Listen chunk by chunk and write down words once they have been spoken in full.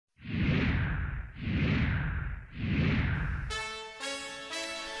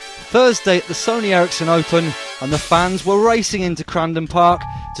Thursday at the Sony Ericsson Open, and the fans were racing into Crandon Park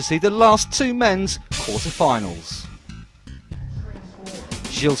to see the last two men's quarter-finals.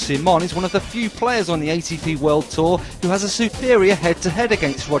 Gilles Simon is one of the few players on the ATP World Tour who has a superior head-to-head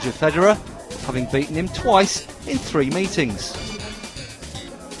against Roger Federer, having beaten him twice in 3 meetings.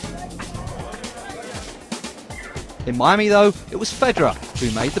 In Miami though, it was Federer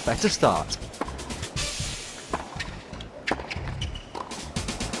who made the better start.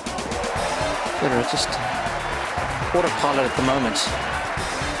 Federer just autopilot at the moment.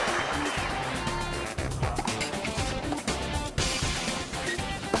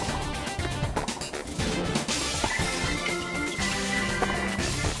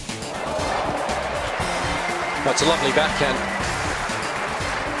 That's a lovely backhand.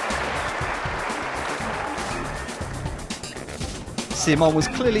 Simon was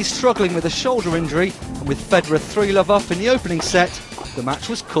clearly struggling with a shoulder injury, and with Federer 3-love up in the opening set, the match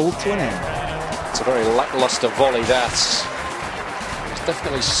was called to an end. It's a very lacklustre volley, that. There's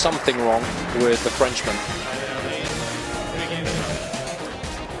definitely something wrong with the Frenchman.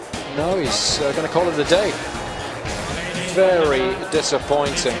 No, he's going to call it a day. Very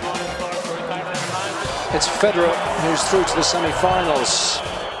disappointing. It's Federer who's through to the semi-finals.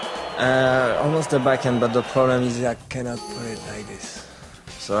 Almost the backhand, but the problem is I cannot put it like this.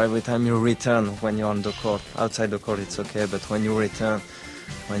 So every time you return when you're on the court, outside the court it's okay, but when you return,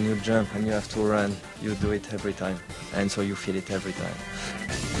 when you jump and you have to run, you do it every time, and so you feel it every time.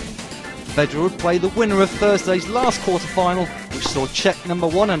 Federer would play the winner of Thursday's last quarter-final, which saw Czech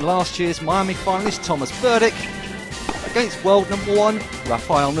 #1 and last year's Miami finalist Thomas Berdych against world #1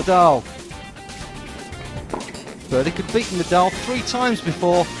 Rafael Nadal. Berdych had beaten Nadal 3 times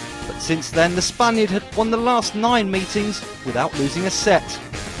before, but since then the Spaniard had won the last 9 meetings without losing a set.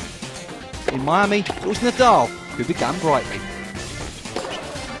 In Miami, it was Nadal who began brightly.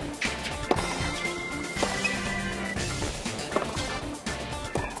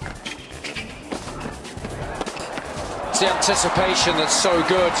 It's the anticipation that's so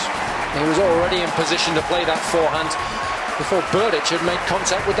good. He was already in position to play that forehand before Berdych had made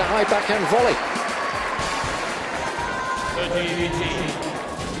contact with the high backhand volley.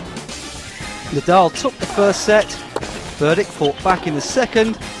 Nadal took the first set, Berdych fought back in the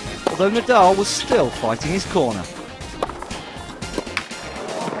second, although Nadal was still fighting his corner.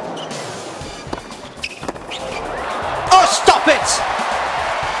 Oh, stop it!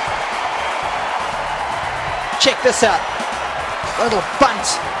 Check this out. A little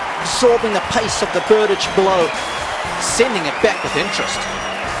bunt, absorbing the pace of the Berdych blow, sending it back with interest.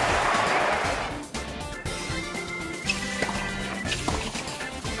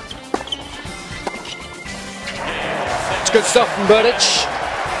 Good stuff from Berdych.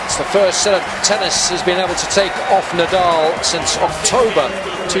 It's the first set of tennis he's been able to take off Nadal since October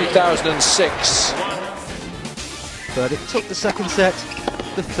 2006. Berdych took the second set.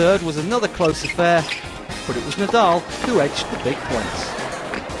 The third was another close affair, but it was Nadal who edged the big points.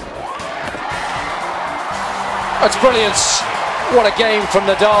 That's brilliant. What a game from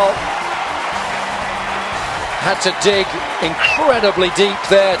Nadal. Had to dig incredibly deep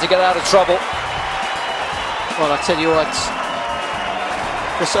there to get out of trouble. Well, I tell you what,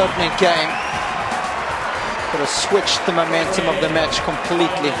 this opening game could have switched the momentum of the match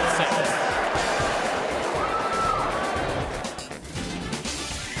completely.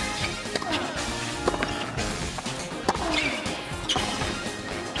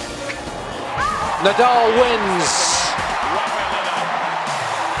 Nadal wins.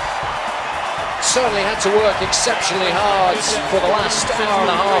 Certainly had to work exceptionally hard for the last hour and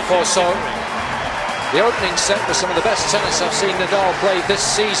a half or so. The opening set was some of the best tennis I've seen Nadal play this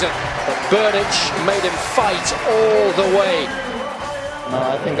season, but Berdych made him fight all the way.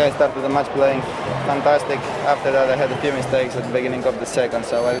 I think I started the match playing fantastic. After that I had a few mistakes at the beginning of the second,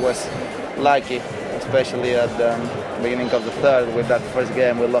 so I was lucky, especially at the beginning of the third with that first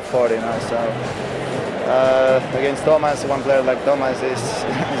game with love 40. So against Thomas, one player like Thomas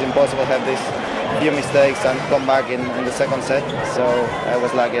is impossible to have these few mistakes and come back in the second set. So I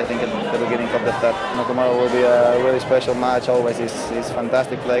was lucky, I think, at the beginning of the third. Tomorrow will be a really special match. Always is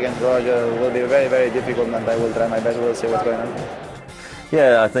fantastic play against Roger. It will be very, very difficult, and I will try my best. We'll see what's going on.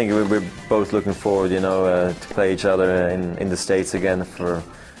 Yeah, I think we're both looking forward, to play each other in the States again.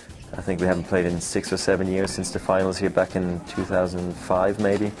 I think we haven't played in 6 or 7 years since the finals here back in 2005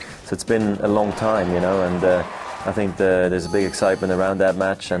 maybe. So it's been a long time, and I think there's a big excitement around that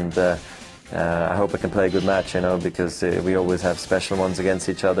match, and I hope I can play a good match, because we always have special ones against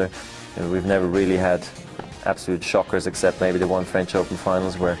each other. We've never really had absolute shockers, except maybe the one French Open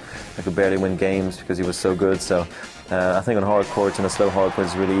finals where I could barely win games because he was so good. So I think on hard courts and a slow hard court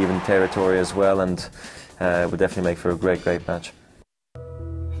is really even territory as well, and would definitely make for a great match.